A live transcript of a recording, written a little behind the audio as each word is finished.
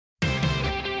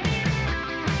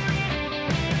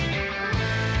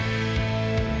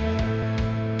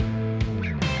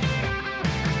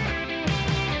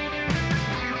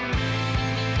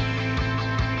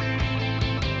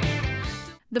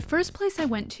The first place I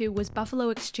went to was Buffalo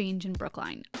Exchange in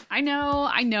Brookline. I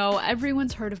know,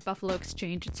 everyone's heard of Buffalo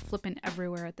Exchange, it's flippin'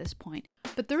 everywhere at this point.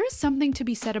 But there is something to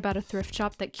be said about a thrift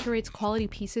shop that curates quality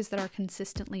pieces that are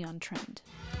consistently on trend.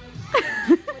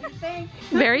 What do you think?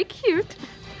 Very cute.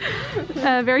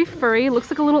 Very furry, looks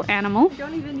like a little animal. You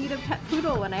don't even need a pet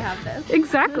poodle when I have this.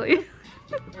 Exactly.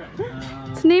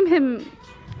 Let's name him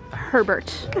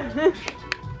Herbert.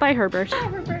 Bye, Herbert. Hi,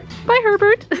 Herbert. Bye,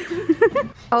 Herbert.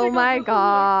 Oh my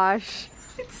gosh.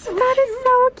 That is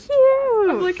so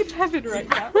cute. I'm like in heaven right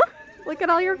now. Look at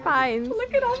all your finds.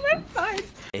 Look at all my finds.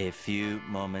 A few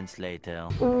moments later.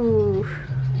 Ooh.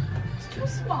 It's too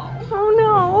small. Oh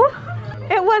no.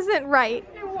 It wasn't right.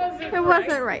 It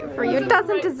wasn't right for you. It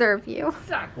doesn't deserve you.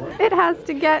 Exactly. It has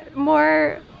to get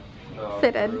more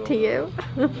fitted to you.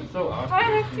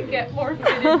 I have to get more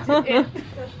fitted to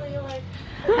it.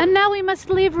 And now we must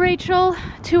leave Rachel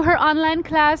to her online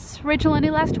class. Rachel,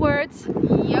 any last words?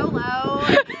 YOLO.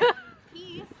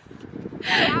 Peace.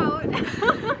 Out.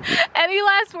 Any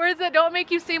last words that don't make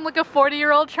you seem like a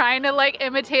 40-year-old trying to like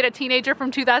imitate a teenager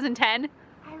from 2010?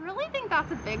 I really think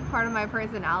that's a big part of my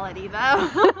personality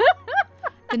though.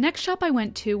 The next shop I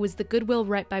went to was the Goodwill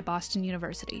right by Boston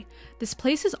University. This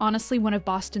place is honestly one of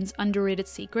Boston's underrated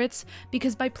secrets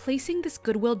because by placing this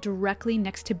Goodwill directly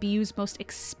next to BU's most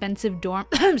expensive dorm,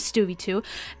 Stuvie 2,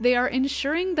 they are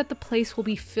ensuring that the place will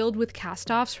be filled with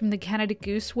cast-offs from the Canada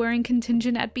Goose wearing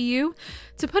contingent at BU.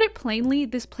 To put it plainly,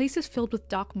 this place is filled with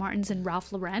Doc Martens and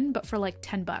Ralph Lauren, but for like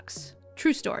 10 bucks.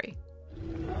 True story.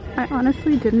 I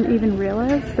honestly didn't even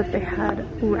realize that they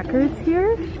had records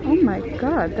here. Oh my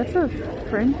god, that's a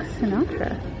Frank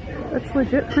Sinatra. That's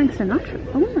legit Frank Sinatra.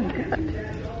 Oh my god.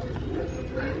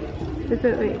 Is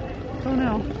it, wait, oh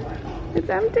no. It's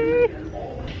empty.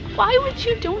 Why would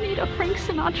you donate a Frank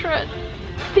Sinatra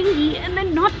thingy and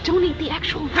then not donate the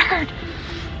actual record?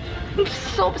 I'm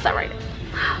so upset right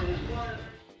now.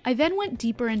 I then went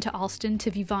deeper into Allston to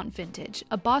Vivant Vintage,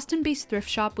 a Boston-based thrift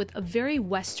shop with a very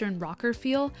Western rocker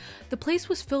feel. The place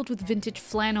was filled with vintage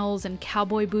flannels and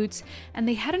cowboy boots, and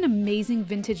they had an amazing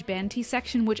vintage band tee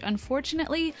section, which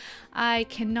unfortunately I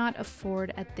cannot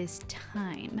afford at this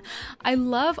time. I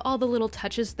love all the little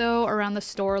touches though around the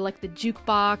store, like the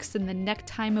jukebox and the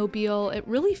necktie mobile. It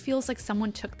really feels like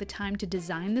someone took the time to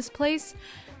design this place.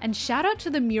 And shout out to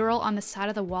the mural on the side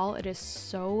of the wall, it is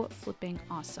so flipping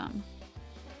awesome.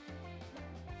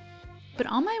 But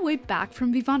on my way back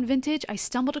from Vivant Vintage, I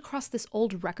stumbled across this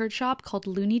old record shop called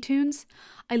Looney Tunes.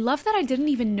 I love that I didn't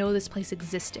even know this place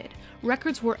existed.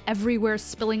 Records were everywhere,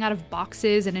 spilling out of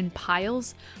boxes and in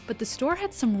piles, but the store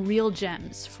had some real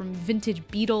gems, from vintage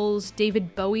Beatles,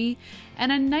 David Bowie,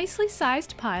 and a nicely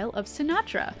sized pile of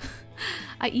Sinatra.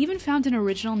 I even found an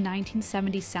original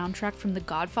 1970s soundtrack from The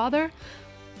Godfather,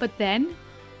 but then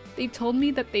they told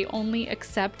me that they only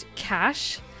accept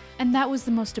cash. And that was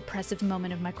the most depressive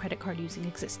moment of my credit card using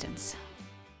existence.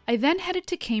 I then headed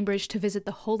to Cambridge to visit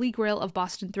the holy grail of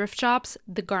Boston thrift shops,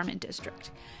 the Garment District.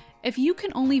 If you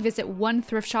can only visit one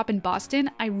thrift shop in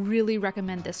Boston, I really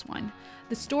recommend this one.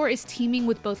 The store is teeming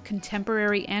with both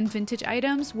contemporary and vintage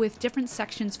items, with different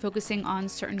sections focusing on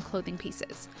certain clothing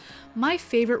pieces. My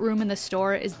favorite room in the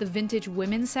store is the vintage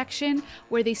women's section,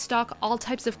 where they stock all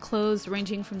types of clothes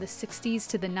ranging from the 60s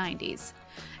to the 90s.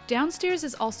 Downstairs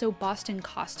is also Boston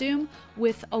Costume,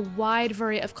 with a wide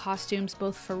variety of costumes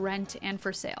both for rent and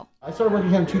for sale. I started working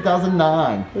here in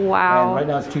 2009. Wow. And right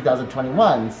now it's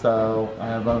 2021, so I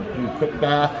have a quick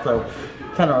math, so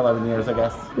 10 or 11 years, I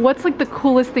guess. What's like the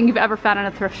coolest thing you've ever found in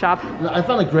a thrift shop? I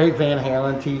found a great Van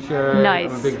Halen t-shirt. Nice.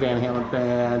 I'm a big Van Halen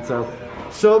fan,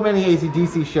 so many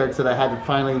AC/DC shirts that I had to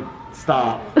finally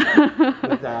stop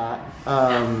with that.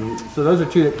 So those are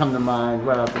two that come to mind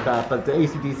right off the bat, but the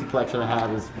AC/DC collection I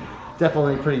have is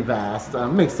definitely pretty vast.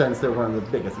 Makes sense, they're one of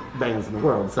the biggest bands in the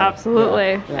world. So,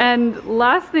 absolutely. Yeah, yeah. And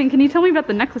last thing, can you tell me about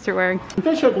the necklace you're wearing? The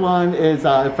fishhook one is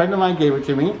a friend of mine gave it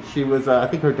to me. She was, I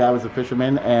think her dad was a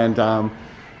fisherman, and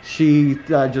she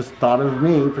just thought of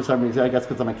me for some reason, I guess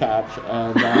because I'm a catch.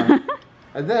 And,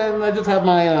 and then I just have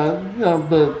my,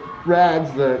 the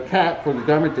Rags, the cat for the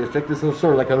Garment District. This is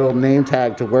sort of like a little name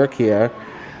tag to work here.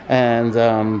 And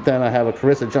then I have a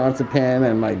Carissa Johnson pin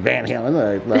and my Van Halen that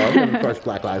I love. And of course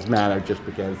Black Lives Matter, just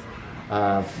because,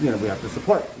 we have to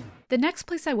support. The next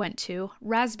place I went to,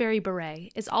 Raspberry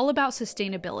Beret, is all about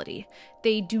sustainability.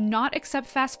 They do not accept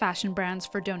fast fashion brands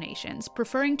for donations,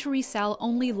 preferring to resell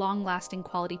only long-lasting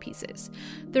quality pieces.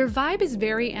 Their vibe is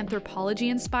very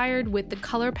Anthropology-inspired, with the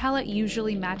color palette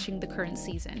usually matching the current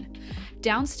season.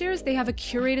 Downstairs, they have a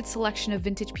curated selection of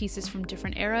vintage pieces from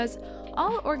different eras,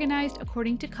 all organized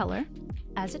according to color,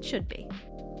 as it should be.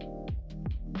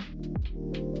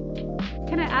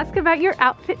 Can I ask about your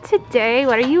outfit today?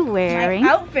 What are you wearing?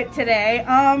 My outfit today,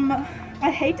 I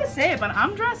hate to say it, but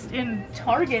I'm dressed in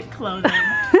Target clothing.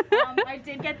 I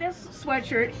did get this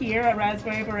sweatshirt here at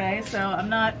Raspberry Beret, so I'm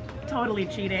not totally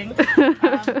cheating.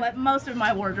 But most of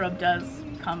my wardrobe does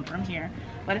come from here.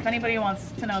 But if anybody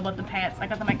wants to know about the pants, I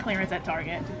got them at clearance at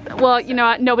Target. Well, you know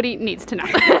what? Nobody needs to know.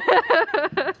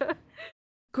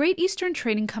 Great Eastern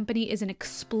Trading Company is an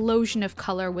explosion of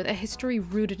color with a history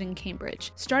rooted in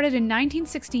Cambridge. Started in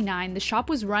 1969, the shop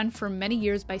was run for many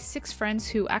years by 6 friends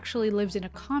who actually lived in a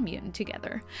commune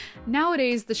together.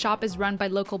 Nowadays, the shop is run by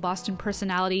local Boston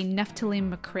personality Neftali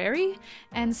McCrary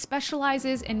and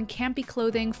specializes in campy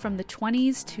clothing from the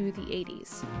 20s to the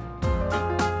 80s.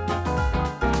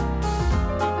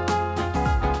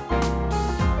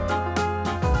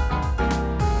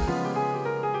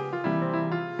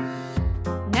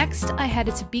 Next, I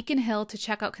headed to Beacon Hill to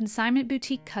check out consignment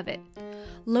boutique Covet.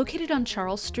 Located on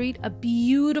Charles Street, a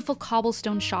beautiful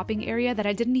cobblestone shopping area that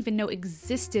I didn't even know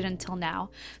existed until now,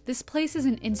 this place is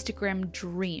an Instagram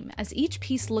dream, as each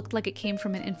piece looked like it came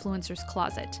from an influencer's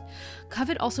closet.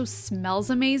 Covet also smells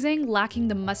amazing, lacking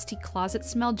the musty closet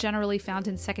smell generally found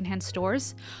in secondhand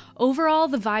stores. Overall,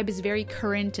 the vibe is very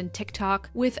current and TikTok,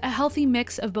 with a healthy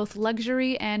mix of both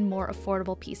luxury and more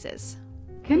affordable pieces.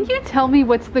 Can you tell me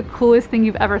what's the coolest thing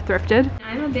you've ever thrifted?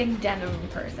 I'm a big denim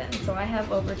person, so I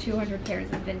have over 200 pairs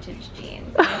of vintage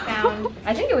jeans. I found,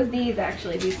 I think it was these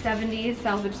actually, these 70s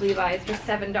salvage Levi's for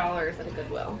 $7 at a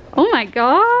Goodwill. Oh my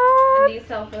god! And these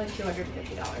sell for like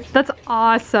 $250. That's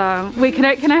awesome. Wait, can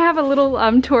I have a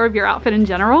little tour of your outfit in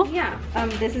general? Yeah,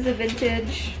 this is a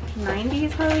vintage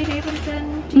 90s Harley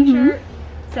Davidson t-shirt,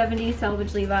 70s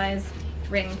salvage Levi's,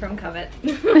 ring from Covet.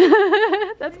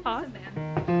 That's awesome.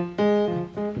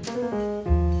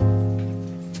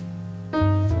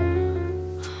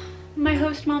 My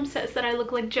host mom says that I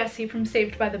look like Jessie from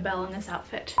Saved by the Bell in this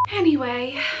outfit.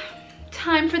 Anyway,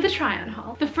 time for the try-on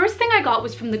haul. The first thing I got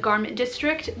was from the Garment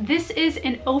District. This is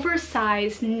an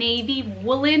oversized navy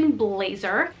woolen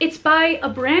blazer. It's by a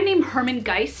brand named Herman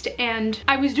Geist, and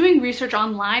I was doing research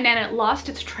online and it lost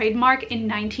its trademark in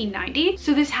 1990.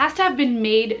 So this has to have been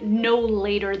made no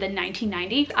later than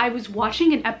 1990. I was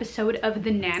watching an episode of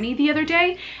The Nanny the other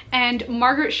day, and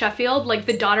Margaret Sheffield, like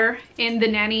the daughter in the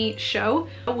Nanny show,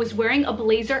 was wearing a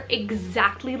blazer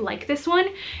exactly like this one.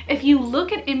 If you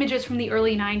look at images from the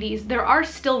early 90s, there are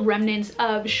still remnants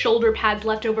of shoulder pads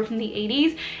left over from the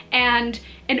 80s and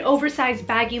an oversized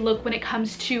baggy look when it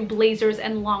comes to blazers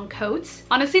and long coats.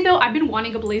 Honestly though, I've been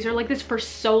wanting a blazer like this for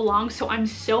so long, so I'm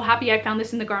so happy I found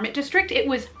this in the Garment District. It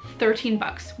was 13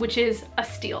 bucks, which is a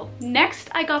steal. Next,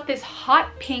 I got this hot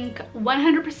pink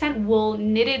 100% wool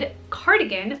knitted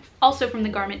cardigan, also from the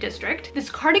Garment District. This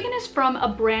cardigan is from a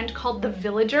brand called The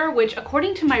Villager, which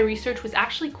according to my research was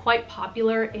actually quite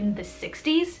popular in the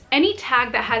 60s. Any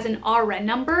tag that has an RN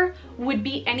number would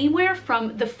be anywhere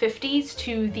from the 50s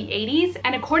to the 80s,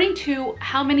 and according to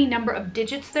how many number of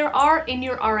digits there are in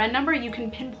your RN number, you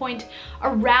can pinpoint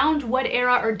around what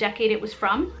era or decade it was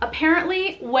from.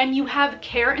 Apparently, when you have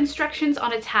care instructions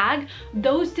on a tag,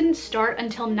 those didn't start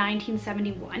until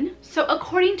 1971. So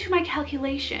according to my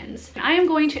calculations, I am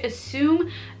going to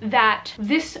assume that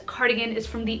this cardigan is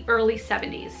from the early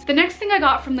 70s. The next thing I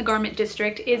got from the Garment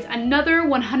District is another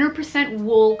 100%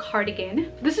 wool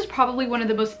cardigan. This is probably one of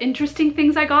the most interesting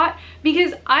things I got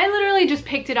because I literally just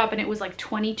picked it up and it was like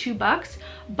 22 bucks,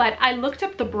 but I looked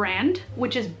up the brand,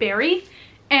 which is Berry,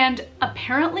 and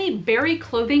apparently Berry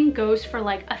clothing goes for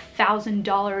like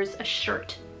 $1,000 a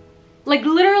shirt. Like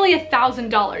literally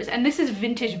 $1,000, and this is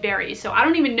vintage Berry, so I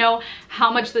don't even know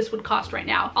how much this would cost right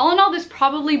now. All in all, this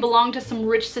probably belonged to some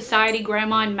rich society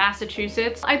grandma in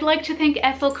Massachusetts. I'd like to thank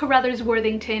Ethel Carruthers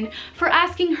Worthington for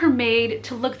asking her maid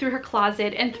to look through her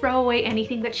closet and throw away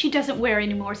anything that she doesn't wear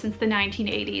anymore since the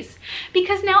 1980s,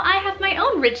 because now I have my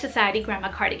own rich society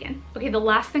grandma cardigan. Okay, the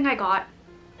last thing I got,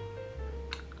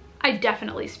 I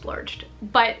definitely splurged,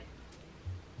 but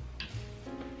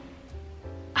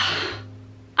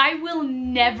I will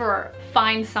never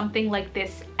find something like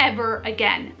this ever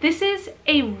again. This is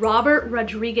a Robert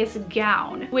Rodriguez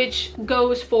gown, which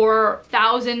goes for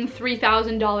 $1,000,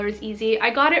 $3,000 easy.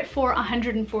 I got it for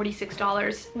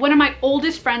 $146. One of my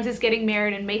oldest friends is getting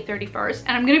married on May 31st,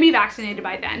 and I'm gonna be vaccinated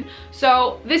by then.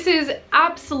 So this is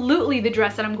absolutely the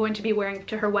dress that I'm going to be wearing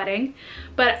to her wedding.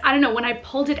 But I don't know, when I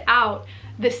pulled it out,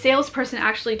 the salesperson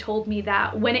actually told me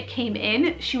that when it came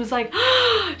in, she was like,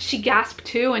 she gasped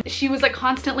too, and she was like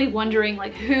constantly wondering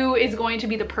like who is going to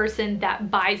be the person that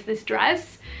buys this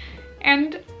dress.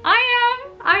 And I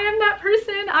am that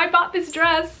person. I bought this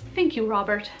dress. Thank you,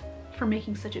 Robert, for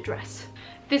making such a dress.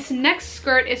 This next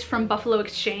skirt is from Buffalo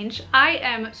Exchange. I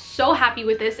am so happy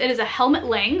with this. It is a Helmut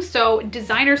Lang, so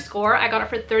designer score. I got it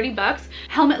for 30 bucks.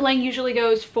 Helmut Lang usually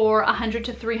goes for 100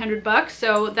 to 300 bucks,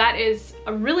 so that is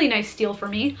a really nice steal for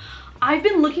me. I've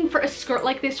been looking for a skirt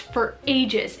like this for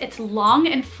ages. It's long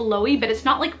and flowy, but it's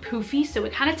not like poofy, so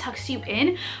it kind of tucks you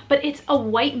in, but it's a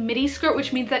white midi skirt,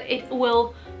 which means that it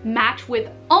will match with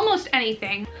almost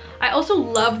anything. I also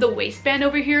love the waistband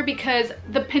over here because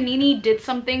the Panini did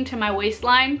something to my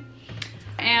waistline,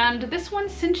 and this one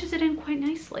cinches it in quite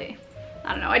nicely.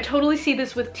 I don't know, I totally see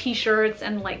this with t-shirts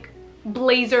and like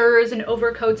blazers and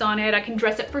overcoats on it. I can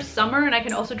dress it for summer and I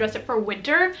can also dress it for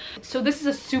winter. So this is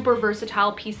a super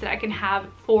versatile piece that I can have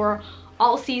for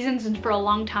all seasons and for a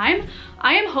long time.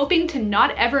 I am hoping to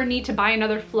not ever need to buy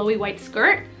another flowy white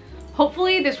skirt.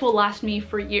 Hopefully this will last me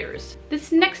for years.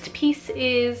 This next piece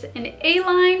is an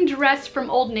A-line dress from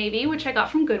Old Navy, which I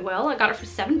got from Goodwill. I got it for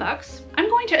 7 bucks. I'm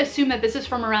going to assume that this is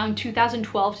from around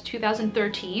 2012 to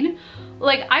 2013.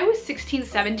 Like, I was 16,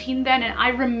 17 then, and I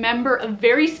remember a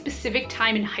very specific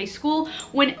time in high school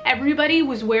when everybody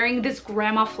was wearing this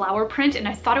grandma flower print, and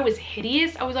I thought it was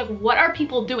hideous. I was like, what are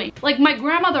people doing? Like, my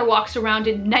grandmother walks around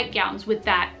in nightgowns with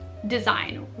that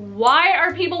design. Why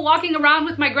are people walking around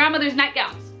with my grandmother's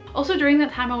nightgowns? Also, during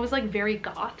that time, I was like very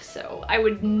goth, so I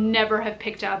would never have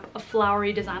picked up a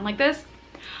flowery design like this.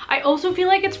 I also feel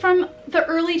like it's from the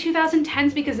early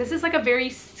 2010s because this is like a very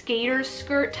skater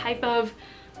skirt type of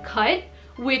cut,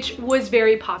 which was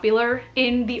very popular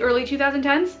in the early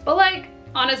 2010s. But like,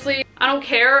 honestly, I don't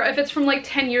care if it's from like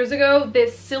 10 years ago.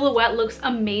 This silhouette looks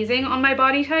amazing on my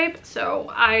body type, so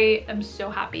I am so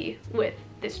happy with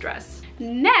this dress.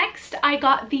 Next, I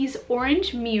got these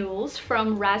orange mules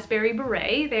from Raspberry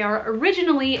Beret. They are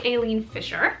originally Aileen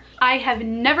Fisher. I have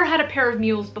never had a pair of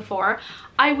mules before.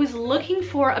 I was looking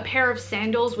for a pair of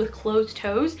sandals with closed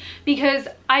toes because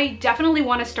I definitely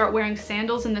want to start wearing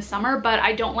sandals in the summer, but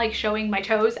I don't like showing my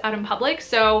toes out in public,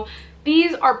 so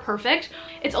these are perfect.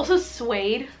 It's also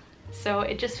suede, so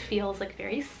it just feels like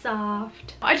very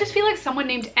soft. I just feel like someone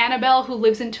named Annabelle who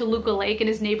lives in Toluca Lake and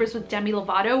is neighbors with Demi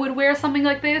Lovato would wear something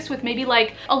like this with maybe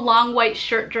like a long white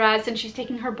shirt dress, and she's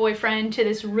taking her boyfriend to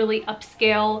this really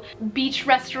upscale beach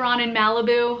restaurant in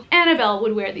Malibu. Annabelle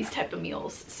would wear these type of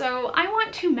mules, so I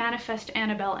want to manifest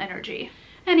Annabelle energy.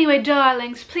 Anyway,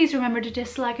 darlings, please remember to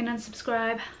dislike and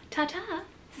unsubscribe. Ta-ta!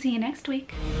 See you next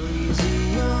week.